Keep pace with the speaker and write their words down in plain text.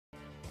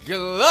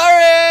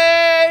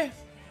Glory!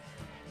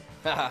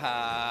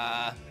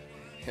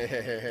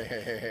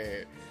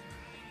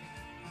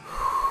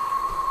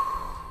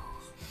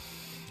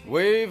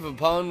 Wave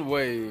upon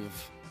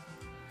wave,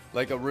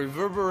 like a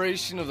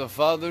reverberation of the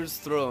Father's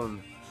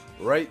throne,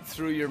 right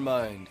through your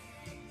mind.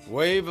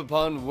 Wave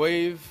upon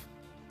wave,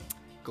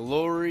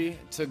 glory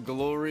to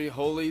glory.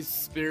 Holy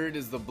Spirit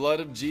is the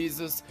blood of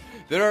Jesus.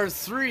 There are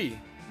three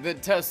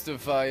that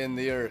testify in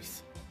the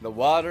earth: the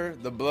water,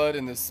 the blood,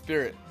 and the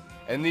Spirit.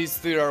 And these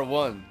three are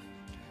one.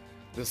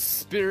 The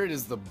Spirit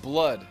is the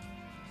blood.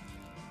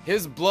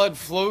 His blood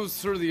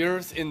flows through the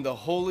earth in the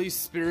Holy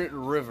Spirit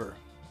river.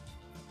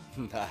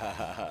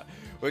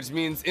 Which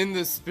means in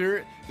the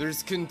Spirit,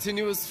 there's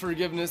continuous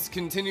forgiveness,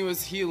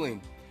 continuous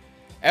healing.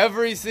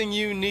 Everything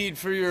you need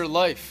for your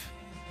life,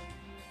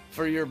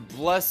 for your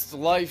blessed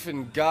life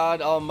in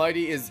God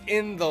Almighty, is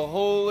in the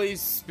Holy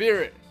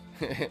Spirit.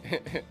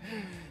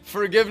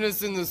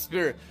 Forgiveness in the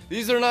Spirit.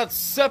 These are not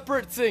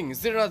separate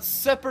things. They're not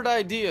separate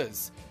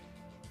ideas.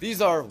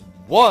 These are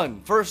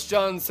one. 1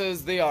 John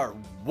says they are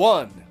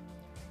one.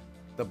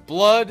 The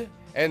blood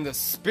and the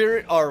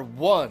Spirit are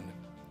one.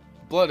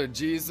 Blood of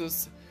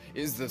Jesus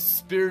is the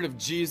Spirit of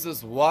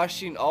Jesus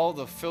washing all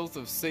the filth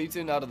of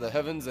Satan out of the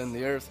heavens and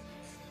the earth.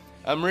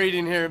 I'm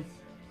reading here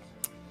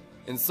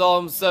in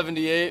Psalm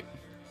 78.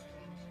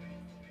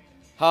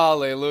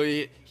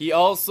 Hallelujah. He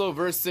also,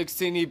 verse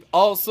 16, he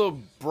also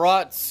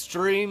brought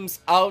streams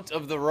out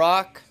of the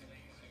rock.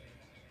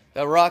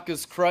 That rock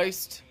is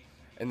Christ,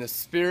 and the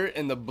Spirit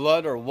and the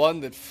blood are one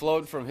that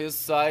flowed from his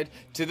side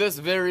to this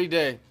very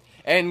day,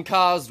 and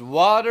caused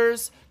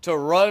waters to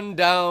run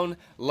down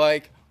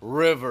like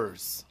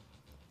rivers.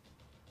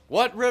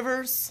 What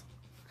rivers?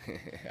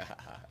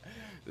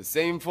 The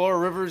same four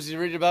rivers you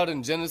read about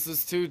in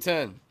Genesis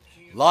 2:10.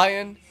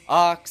 Lion,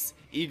 ox,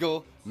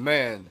 eagle,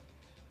 man.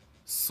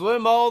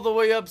 Swim all the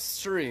way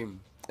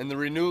upstream in the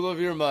renewal of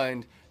your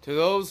mind to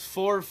those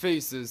four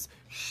faces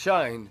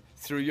shine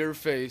through your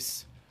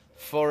face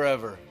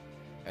forever.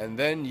 And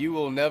then you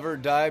will never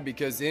die,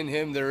 because in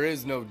him there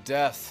is no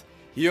death.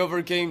 He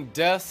overcame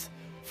death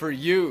for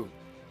you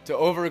to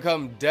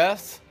overcome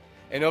death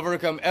and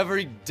overcome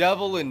every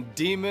devil and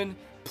demon,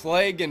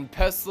 plague and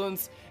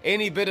pestilence.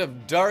 Any bit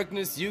of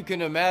darkness you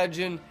can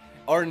imagine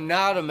or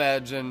not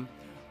imagine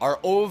are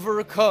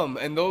overcome,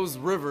 and those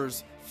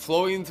rivers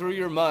flowing through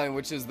your mind,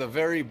 which is the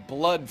very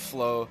blood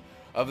flow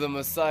of the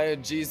Messiah,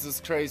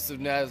 Jesus Christ of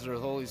Nazareth,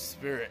 Holy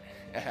Spirit.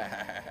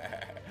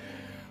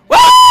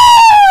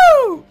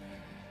 Woo!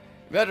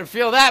 Better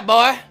feel that,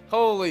 boy.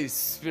 Holy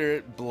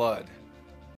Spirit blood.